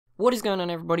What is going on,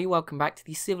 everybody? Welcome back to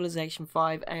the Civilization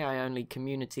 5 AI only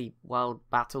community world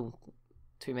battle.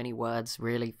 Too many words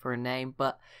really for a name,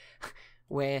 but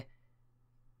we're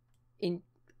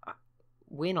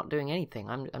not doing anything.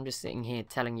 I'm just sitting here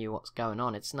telling you what's going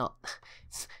on. It's not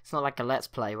like a let's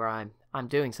play where I'm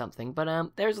doing something,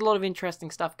 but there's a lot of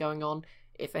interesting stuff going on.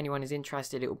 If anyone is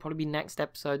interested, it will probably be next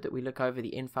episode that we look over the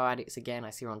info addicts again. I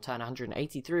see we're on turn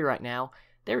 183 right now.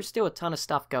 There is still a ton of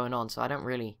stuff going on, so I don't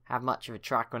really have much of a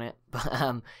track on it.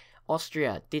 But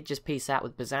Austria did just peace out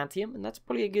with Byzantium, and that's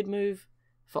probably a good move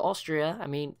for Austria. I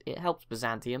mean, it helps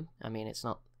Byzantium. I mean, it's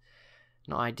not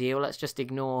ideal. Let's just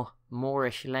ignore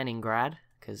Moorish Leningrad,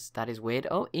 because that is weird.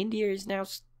 Oh, India is now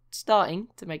starting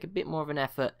to make a bit more of an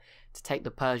effort to take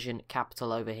the Persian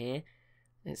capital over here.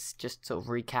 Let's just sort of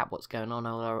recap what's going on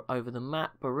all over the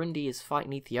map. Burundi is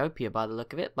fighting Ethiopia by the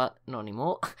look of it, but not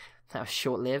anymore. That was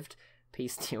short-lived.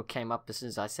 Peace deal came up as soon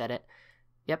as I said it.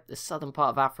 Yep, the southern part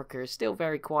of Africa is still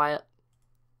very quiet.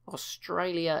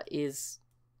 Australia is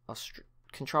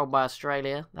controlled by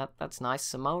Australia. That's nice.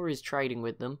 Samoa is trading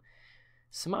with them.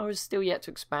 Samoa is still yet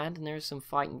to expand, and there is some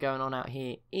fighting going on out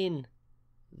here in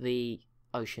the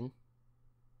ocean.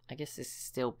 I guess this is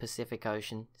still Pacific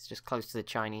Ocean. It's just close to the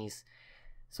Chinese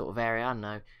sort of area. I don't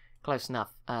know. Close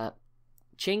enough.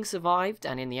 Qing survived,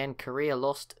 and in the end Korea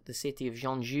lost the city of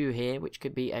Jeonju here, which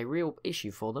could be a real issue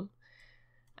for them.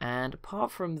 And apart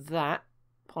from that,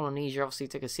 Polynesia obviously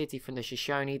took a city from the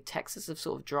Shoshone. Texas have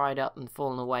sort of dried up and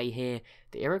fallen away here.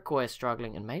 The Iroquois are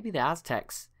struggling, and maybe the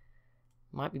Aztecs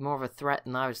might be more of a threat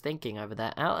than I was thinking over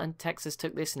there. And Texas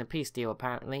took this in a peace deal,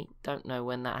 apparently. Don't know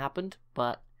when that happened,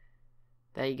 but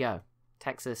there you go.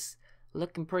 Texas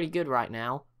looking pretty good right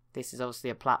now. This is obviously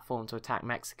a platform to attack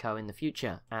Mexico in the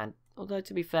future, and although,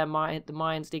 to be fair, the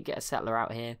Mayans did get a settler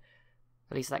out here.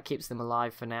 At least that keeps them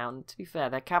alive for now. And to be fair,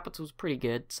 their capital's pretty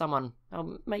good.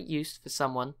 I'll make use for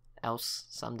someone else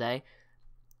someday.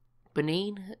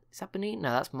 Benin? Is that Benin?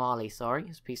 No, that's Mali, sorry.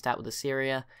 It's pieced out with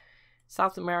Assyria.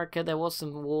 South America, there was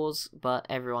some wars, but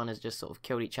everyone has just sort of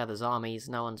killed each other's armies.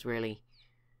 No one's really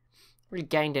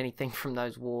gained anything from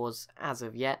those wars as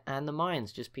of yet. And the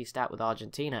Mayans just pieced out with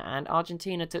Argentina, and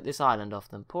Argentina took this island off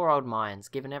them. Poor old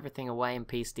Mayans, giving everything away in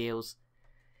peace deals.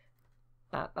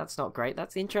 That's not great.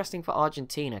 That's interesting for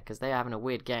Argentina, because they're having a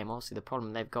weird game. Obviously the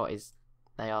problem they've got is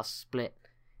they are split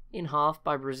in half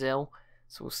by Brazil,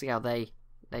 so we'll see how they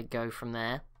go from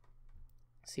there.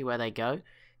 See where they go.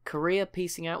 Korea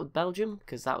piecing out with Belgium,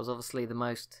 because that was obviously the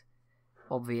most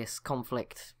obvious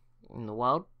conflict in the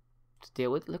world to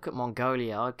deal with. Look at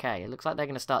Mongolia. Okay, it looks like they're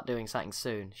going to start doing something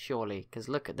soon, surely, because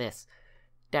look at this.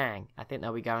 Dang, I think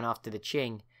they'll be going after the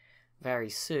Qing very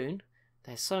soon.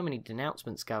 There's so many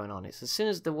denouncements going on. It's as soon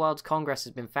as the World's Congress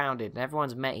has been founded and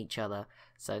everyone's met each other,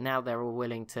 so now they're all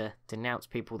willing to denounce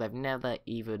people they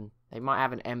might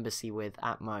have an embassy with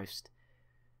at most,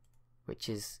 which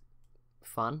is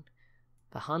fun.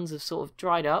 The Huns have sort of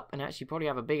dried up and actually probably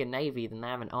have a bigger navy than they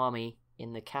have an army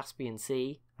in the Caspian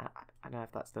Sea. I don't know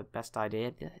if that's the best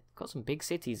idea. They've got some big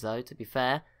cities though, to be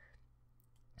fair.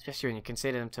 Especially when you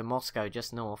consider them to Moscow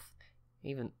just north.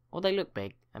 Well, they look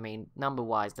big. I mean,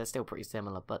 number-wise, they're still pretty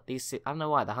similar. But these, I don't know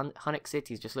why, the Hunnic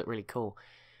cities just look really cool.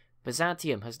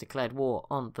 Byzantium has declared war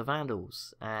on the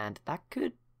Vandals. And that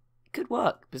could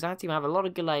work. Byzantium have a lot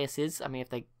of Galeuses. I mean, if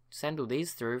they send all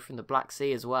these through from the Black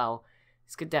Sea as well,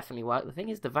 this could definitely work. The thing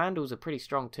is, the Vandals are pretty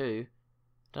strong too.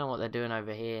 Don't know what they're doing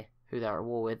over here. Who they're at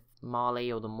war with,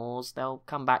 Mali or the Moors. They'll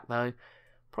come back though,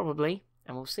 probably,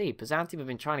 and we'll see. Byzantium have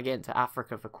been trying to get into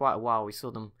Africa for quite a while. We saw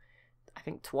them, I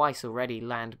think, twice already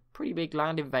land pretty big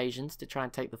land invasions to try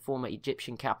and take the former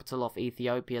Egyptian capital off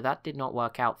Ethiopia. That did not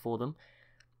work out for them.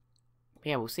 But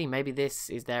yeah, we'll see. Maybe this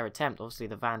is their attempt. Obviously,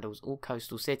 the Vandals, all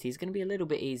coastal cities, going to be a little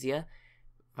bit easier.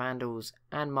 Vandals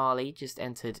and Mali just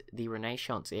entered the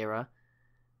Renaissance era.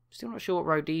 Still not sure what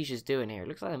Rhodesia's doing here. It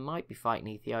looks like they might be fighting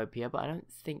Ethiopia, but I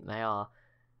don't think they are.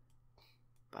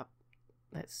 But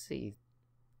let's see.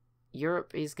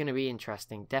 Europe is going to be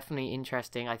interesting. Definitely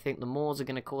interesting. I think the Moors are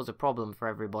going to cause a problem for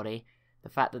everybody. The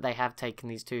fact that they have taken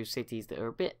these two cities that are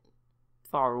a bit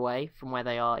far away from where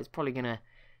they are is probably going to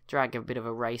drag a bit of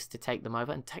a race to take them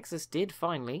over. And Texas did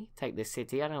finally take this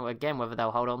city. I don't know, again, whether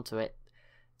they'll hold on to it.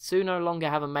 Sioux no longer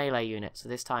have a melee unit, so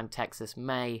this time Texas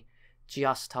may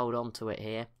just hold on to it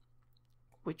here,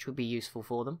 which would be useful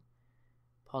for them.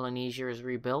 Polynesia has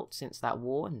rebuilt since that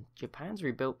war, and Japan's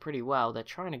rebuilt pretty well. They're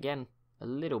trying again a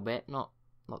little bit, not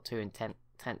too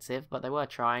intensive, but they were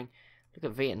trying. Look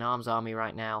at Vietnam's army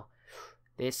right now.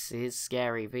 This is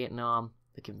scary. Vietnam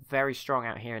looking very strong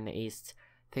out here in the east.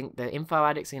 think the info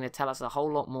addicts are going to tell us a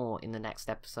whole lot more in the next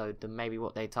episode than maybe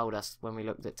what they told us when we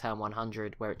looked at turn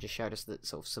 100, where it just showed us that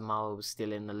sort of Samoa was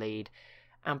still in the lead,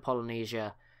 and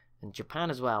Polynesia, and Japan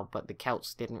as well, but the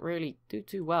Celts didn't really do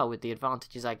too well with the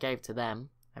advantages I gave to them.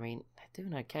 I mean, they're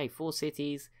doing okay. 4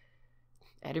 cities.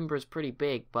 Edinburgh's pretty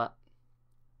big, but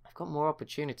they've got more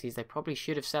opportunities. They probably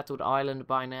should have settled Ireland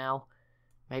by now.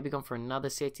 Maybe gone for another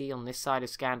city on this side of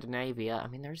Scandinavia. I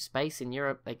mean, there's space in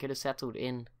Europe. They could have settled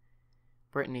in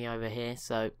Brittany over here.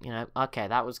 So, you know, okay,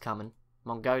 that was coming.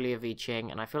 Mongolia v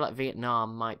Qing, and I feel like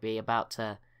Vietnam might be about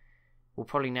to... We'll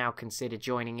probably now consider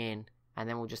joining in, and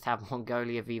then we'll just have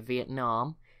Mongolia v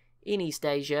Vietnam in East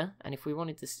Asia. And if we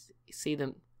wanted to see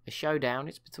them a showdown,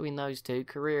 it's between those two.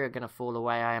 Korea are going to fall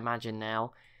away, I imagine,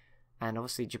 now. And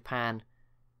obviously Japan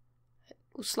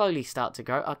will slowly start to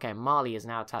grow. Okay, Mali has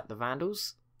now attacked the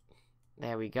Vandals.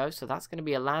 There we go. So that's going to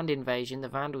be a land invasion. The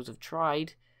Vandals have tried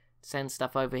to send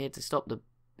stuff over here to stop the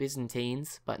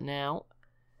Byzantines, but now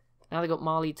they got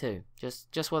Mali too.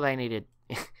 Just what they needed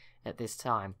at this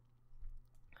time.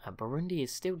 Burundi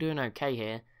is still doing okay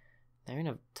here. They're in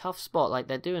a tough spot. Like,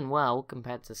 they're doing well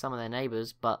compared to some of their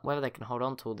neighbours, but whether they can hold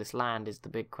on to all this land is the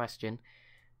big question.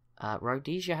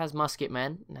 Rhodesia has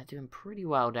musketmen, and they're doing pretty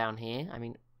well down here. I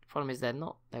mean, the problem is they're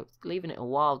leaving it a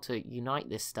while to unite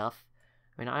this stuff.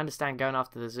 I mean, I understand going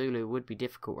after the Zulu would be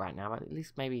difficult right now, but at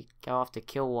least maybe go after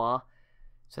Kilwa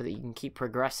so that you can keep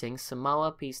progressing.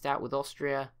 Samoa peaced out with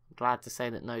Austria. I'm glad to say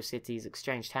that no cities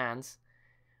exchanged hands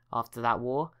after that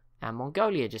war. And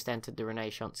Mongolia just entered the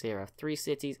Renaissance era. 3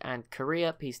 cities, and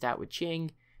Korea peaced out with Qing.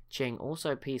 Qing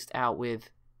also peaced out with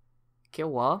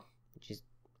Kilwa, which is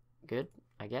good,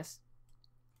 I guess.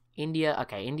 India,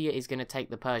 okay, India is going to take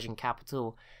the Persian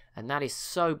capital, and that is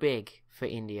so big for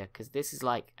India, because this is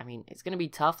like, I mean, it's going to be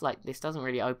tough. Like, this doesn't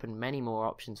really open many more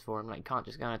options for him. Like, you can't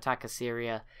just go and attack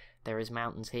Assyria. There is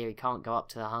mountains here. He can't go up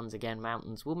to the Huns again.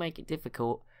 Mountains will make it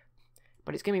difficult,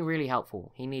 but it's going to be really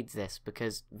helpful. He needs this,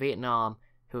 because Vietnam,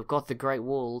 who have got the Great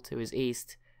Wall to his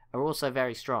east, are also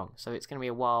very strong. So it's going to be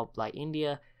a while. Like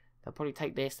India, they'll probably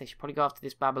take this. They should probably go after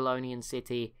this Babylonian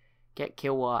city, get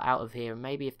Kilwa out of here, and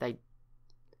maybe if they,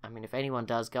 I mean, if anyone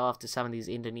does, go after some of these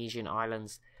Indonesian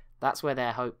islands. That's where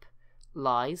their hope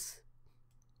lies.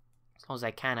 As long as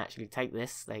they can actually take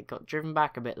this. They got driven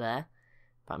back a bit there,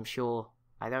 but I'm sure,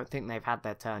 I don't think they've had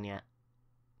their turn yet.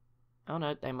 Oh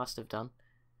no, they must have done.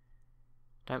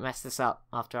 Don't mess this up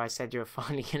after I said you were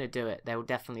finally going to do it. They will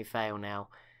definitely fail now.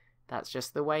 That's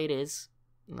just the way it is.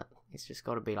 It's just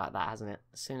got to be like that, hasn't it?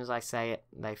 As soon as I say it,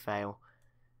 they fail.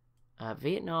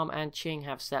 Vietnam and Qing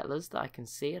have settlers that I can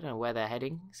see. I don't know where they're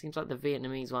heading. Seems like the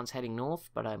Vietnamese one's heading north,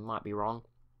 but I might be wrong.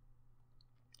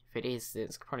 If it is,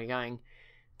 it's probably going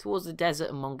towards the desert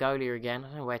and Mongolia again. I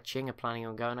don't know where Qing are planning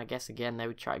on going. I guess, again, they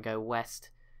would try to go west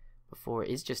before it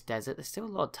is just desert. There's still a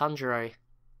lot of tundra-y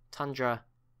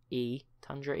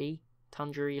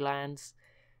lands.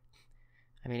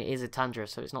 I mean, it is a tundra,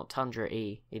 so it's not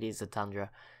tundra-y, it is a tundra.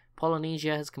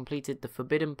 Polynesia has completed the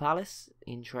Forbidden Palace.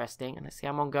 Interesting. And let's see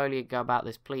how Mongolia go about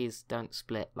this. Please don't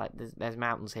split. Like, there's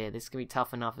mountains here. This is going to be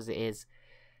tough enough as it is.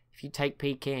 If you take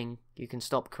Peking, you can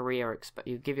stop Korea.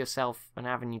 You give yourself an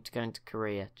avenue to go into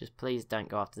Korea. Just please don't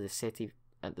go after the city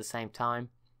at the same time.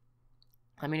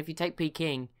 I mean, if you take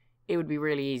Peking, it would be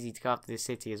really easy to go after this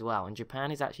city as well. And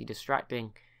Japan is actually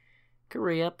distracting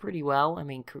Korea pretty well. I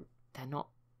mean, they're not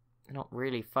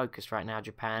really focused right now,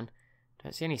 Japan.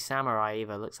 Don't see any samurai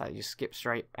either. Looks like they just skip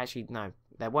straight. Actually, no.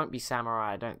 There won't be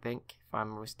samurai, I don't think, if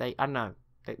I'm mistaken. I don't know.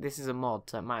 This is a mod,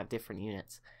 so it might have different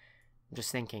units. I'm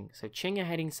just thinking. So Qing are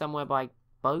heading somewhere by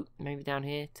boat, maybe down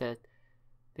here, to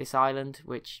this island,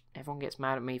 which everyone gets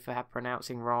mad at me for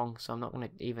pronouncing wrong, so I'm not going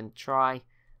to even try.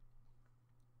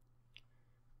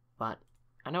 But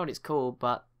I know what it's called,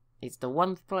 but it's the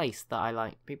one place that I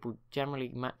like. People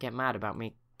generally get mad about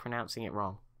me pronouncing it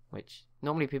wrong, which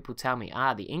normally people tell me,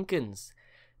 the Incans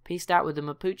peaced out with the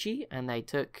Mapuche, and they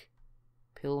took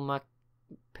Pilmacan.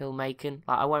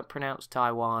 Like, I won't pronounce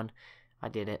Taiwan. I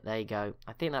did it. There you go.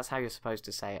 I think that's how you're supposed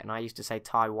to say it, and I used to say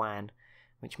Taiwan,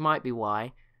 which might be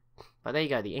why. But there you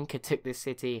go. The Inca took this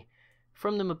city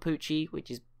from the Mapuche,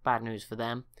 which is bad news for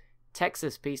them.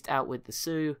 Texas peaced out with the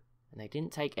Sioux, and they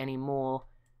didn't take any more,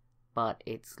 but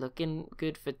it's looking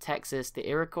good for Texas. The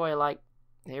Iroquois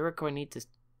need to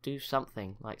do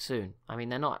something, like, soon. I mean,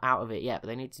 they're not out of it yet, but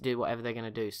they need to do whatever they're going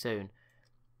to do soon.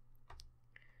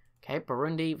 Okay,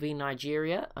 Burundi v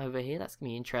Nigeria over here. That's going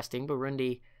to be interesting.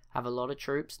 Burundi have a lot of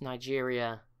troops.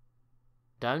 Nigeria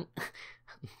don't.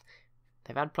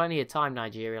 They've had plenty of time,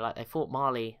 Nigeria. Like, they fought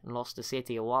Mali and lost a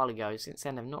city a while ago. Since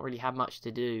then, they've not really had much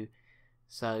to do.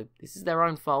 So, this is their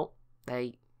own fault.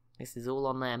 This is all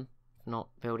on them for not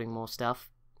building more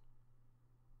stuff.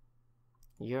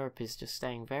 Europe is just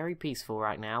staying very peaceful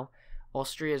right now.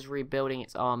 Austria's rebuilding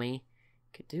its army.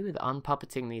 Could do with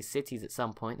unpuppeting these cities at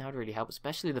some point. That would really help,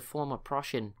 especially the former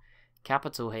Prussian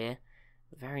capital here.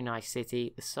 A very nice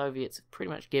city. The Soviets have pretty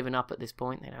much given up at this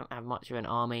point. They don't have much of an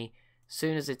army. As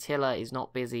soon as Attila is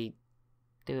not busy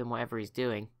doing whatever he's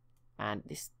doing, and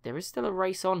there is still a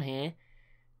race on here.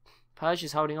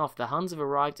 Persia's holding off. The Huns have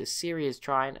arrived. Assyria's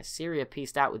trying. Assyria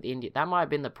pieced out with India. That might have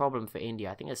been the problem for India.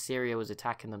 I think Assyria was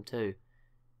attacking them too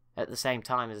at the same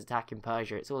time as attacking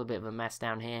Persia. It's all a bit of a mess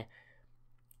down here.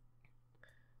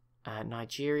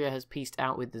 Nigeria has pieced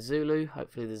out with the Zulu.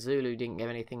 Hopefully the Zulu didn't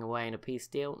give anything away in a peace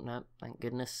deal. No, thank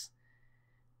goodness.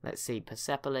 Let's see,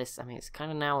 Persepolis. I mean, it's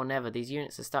kind of now or never. These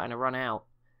units are starting to run out.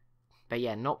 But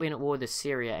yeah, not being at war with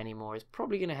Assyria anymore is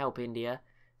probably going to help India.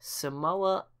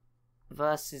 Samoa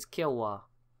versus Kilwa.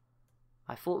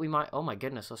 I thought we might... Oh my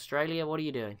goodness, Australia, what are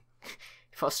you doing?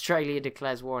 If Australia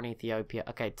declares war on Ethiopia...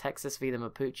 Okay, Texas v the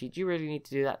Mapuche. Do you really need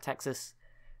to do that, Texas?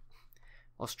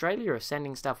 Australia are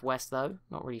sending stuff west, though.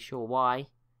 Not really sure why.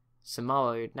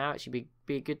 Samoa would now actually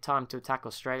be a good time to attack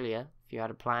Australia, if you had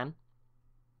a plan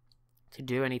to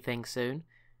do anything soon.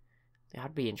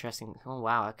 That'd be interesting. Oh,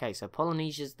 wow. Okay, so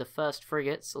Polynesia's the first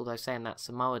frigates, although saying that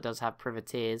Samoa does have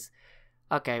privateers.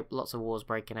 Okay, lots of wars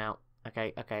breaking out.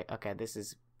 Okay, this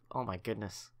is... Oh, my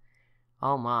goodness.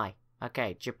 Oh, my.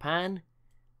 Okay, Japan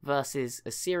versus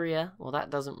Assyria. Well,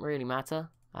 that doesn't really matter.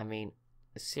 I mean,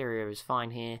 Assyria is fine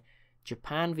here.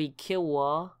 Japan v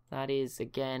Kilwa, that is,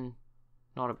 again,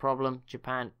 not a problem.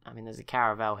 Japan, I mean, there's a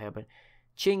caravel here, but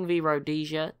Qing v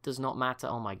Rhodesia does not matter.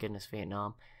 Oh my goodness,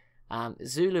 Vietnam.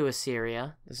 Zulu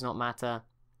Assyria does not matter.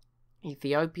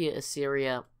 Ethiopia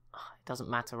Assyria, it doesn't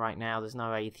matter right now. There's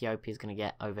no way Ethiopia is going to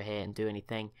get over here and do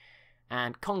anything.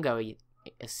 And Congo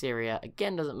Assyria,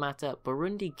 again, doesn't matter.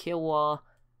 Burundi Kilwa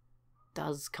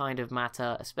does kind of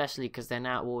matter, especially because they're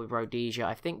now at war with Rhodesia.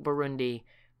 I think Burundi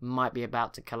might be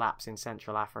about to collapse in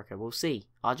Central Africa. We'll see.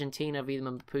 Argentina v the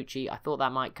Mapuche. I thought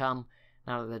that might come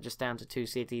now that they're just down to 2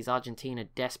 cities. Argentina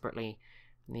desperately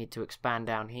need to expand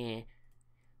down here,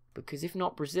 because if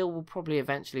not, Brazil will probably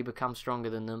eventually become stronger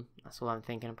than them. That's what I'm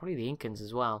thinking. And probably the Incans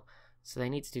as well. So they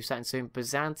need to do something soon.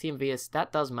 Byzantium v...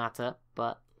 That does matter,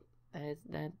 but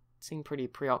they seem pretty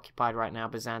preoccupied right now,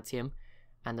 Byzantium.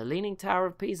 And the Leaning Tower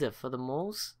of Pisa for the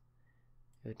Moors.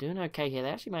 They're doing okay here. They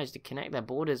actually managed to connect their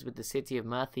borders with the city of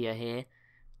Murcia here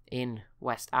in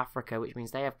West Africa, which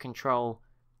means they have control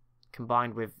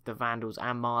combined with the Vandals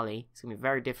and Mali. It's going to be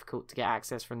very difficult to get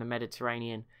access from the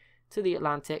Mediterranean to the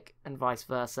Atlantic and vice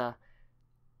versa.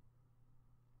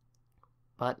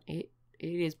 But it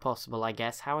is possible, I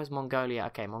guess. How is Mongolia?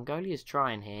 Okay, Mongolia's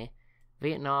trying here.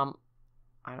 Vietnam,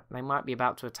 they might be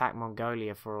about to attack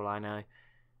Mongolia for all I know.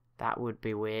 That would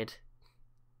be weird.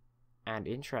 And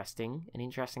interesting. An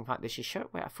interesting fact. This is show.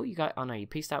 Wait, I thought you guys... Oh no, you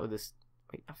pieced out with this...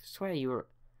 Wait, I swear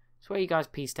you guys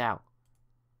pieced out.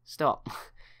 Stop.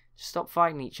 Just stop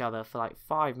fighting each other for like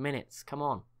 5 minutes. Come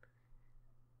on.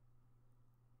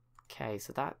 Okay,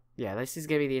 so that... Yeah, this is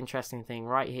going to be the interesting thing.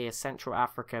 Right here, Central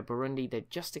Africa, Burundi. They've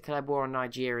just declared war on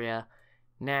Nigeria.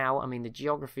 Now, I mean, the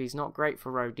geography is not great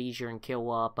for Rhodesia and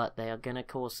Kilwa, but they are going to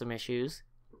cause some issues.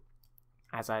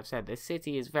 As I've said, this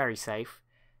city is very safe.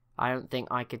 I don't think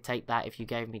I could take that if you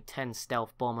gave me 10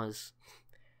 stealth bombers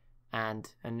and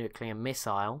a nuclear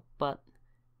missile, but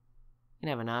you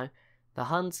never know. The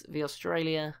Huns v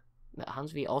Austria,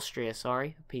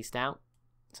 pieced out.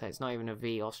 So it's not even a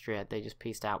v Austria, they just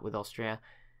pieced out with Austria.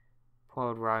 Poor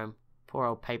old Rome, poor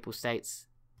old Papal States,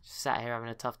 just sat here having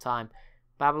a tough time.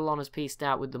 Babylon has pieced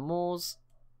out with the Moors,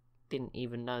 didn't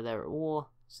even know they were at war,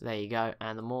 so there you go.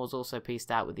 And the Moors also pieced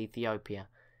out with Ethiopia.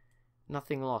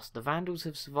 Nothing lost. The Vandals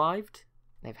have survived.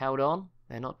 They've held on.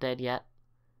 They're not dead yet.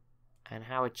 And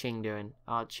how are Qing doing?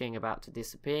 Are Qing about to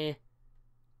disappear?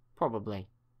 Probably.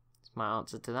 That's my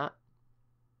answer to that.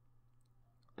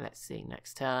 Let's see.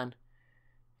 Next turn.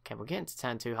 Okay, we're getting to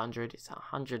turn 200. It's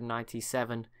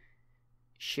 197.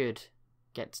 Should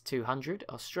get to 200.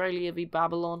 Australia v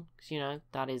Babylon. Because, you know,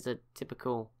 that is a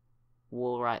typical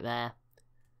war right there.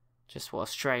 Just what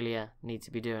Australia need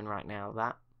to be doing right now.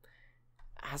 That.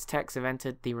 Aztecs have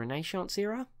entered the Renaissance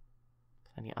era.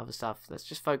 Any other stuff? Let's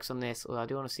just focus on this. Although I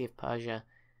do want to see if Persia...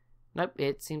 Nope,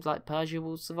 it seems like Persia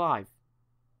will survive.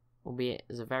 Albeit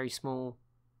as a very small...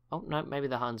 Oh, no, maybe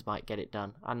the Huns might get it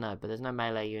done. I don't know, but there's no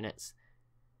melee units.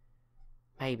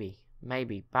 Maybe.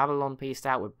 Babylon pieced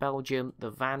out with Belgium. The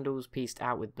Vandals pieced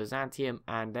out with Byzantium.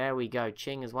 And there we go.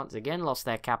 Qing has once again lost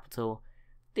their capital.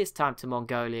 This time to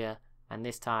Mongolia. And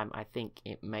this time I think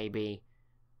it may be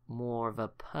more of a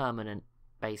permanent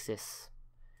basis.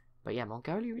 But yeah,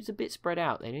 Mongolia is a bit spread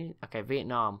out. Okay,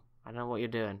 Vietnam. I don't know what you're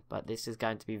doing, but this is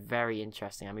going to be very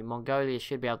interesting. I mean, Mongolia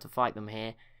should be able to fight them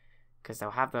here, because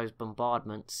they'll have those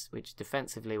bombardments, which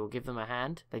defensively will give them a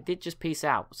hand. They did just peace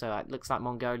out, so it looks like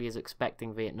Mongolia is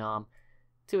expecting Vietnam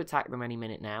to attack them any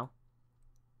minute now.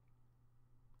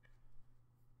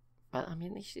 But, I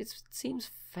mean, it seems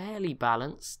fairly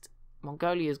balanced.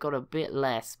 Mongolia's got a bit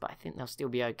less, but I think they'll still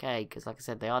be okay, because, like I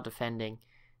said, they are defending.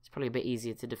 It's probably a bit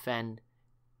easier to defend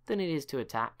than it is to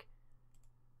attack.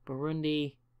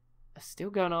 Burundi are still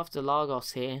going after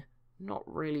Lagos here. Not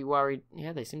really worried.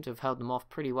 Yeah, they seem to have held them off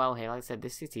pretty well here. Like I said,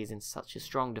 this city is in such a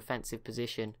strong defensive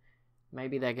position.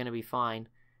 Maybe they're going to be fine.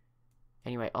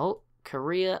 Anyway, oh,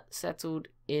 Korea settled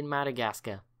in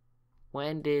Madagascar.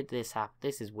 When did this happen?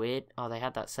 This is weird. Oh, they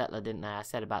had that settler, didn't they? I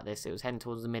said about this. It was heading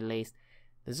towards the Middle East.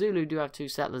 The Zulu do have 2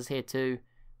 settlers here too.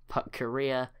 But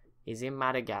Korea is in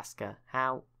Madagascar.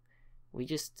 How? We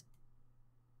just...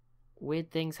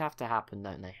 Weird things have to happen,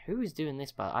 don't they? Who is doing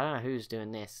this? But I don't know who's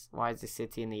doing this. Why is this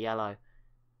city in the yellow?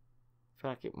 I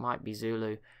feel like it might be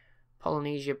Zulu.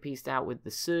 Polynesia pieced out with the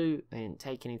Sioux. They didn't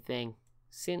take anything.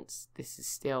 Since this is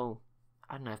still...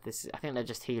 I don't know if this is... I think they're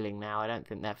just healing now. I don't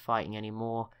think they're fighting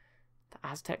anymore. The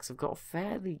Aztecs have got a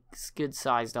fairly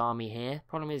good-sized army here.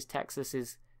 Problem is Texas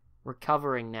is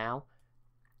recovering now,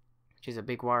 which is a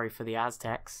big worry for the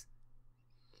Aztecs.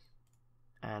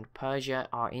 And Persia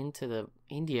are into the...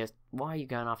 India, why are you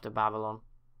going after Babylon?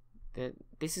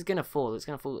 This is going to fall. It's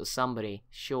going to fall to somebody,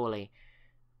 surely.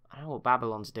 I don't know what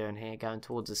Babylon's doing here, going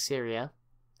towards Assyria.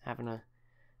 Having a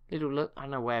little look. I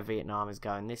don't know where Vietnam is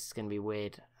going. This is going to be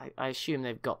weird. I assume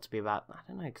they've got to be about... I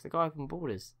don't know, because they've got open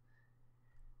borders.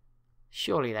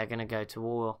 Surely they're going to go to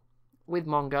war with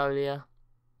Mongolia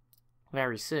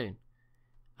very soon.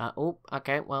 Oh,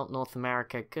 okay, well, North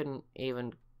America couldn't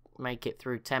even make it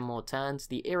through 10 more turns.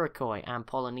 The Iroquois and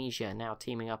Polynesia now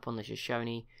teaming up on the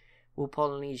Shoshone. Will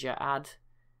Polynesia add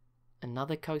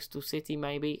another coastal city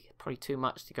maybe? Probably too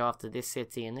much to go after this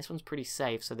city, and this one's pretty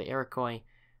safe, so the Iroquois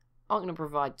aren't going to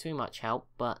provide too much help,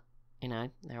 but, you know,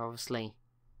 they're obviously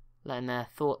letting their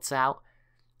thoughts out.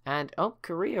 And, oh,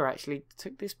 Korea actually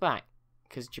took this back,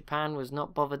 because Japan was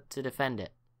not bothered to defend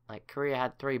it. Like, Korea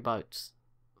had 4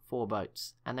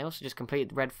 boats, and they also just completed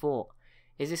the Red Fort.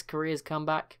 Is this Korea's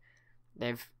comeback?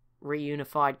 They've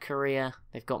reunified Korea.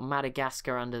 They've got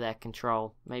Madagascar under their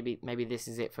control. Maybe this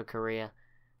is it for Korea.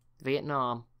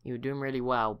 Vietnam, you were doing really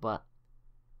well, but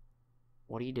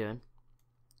what are you doing?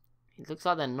 It looks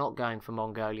like they're not going for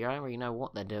Mongolia. I don't really know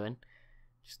what they're doing.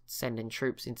 Just sending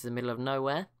troops into the middle of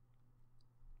nowhere,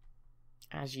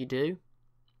 as you do.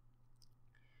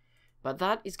 But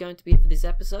that is going to be it for this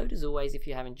episode. As always, if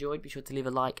you have enjoyed, be sure to leave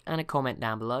a like and a comment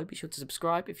down below. Be sure to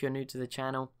subscribe if you're new to the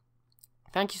channel.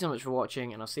 Thank you so much for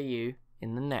watching, and I'll see you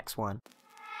in the next one.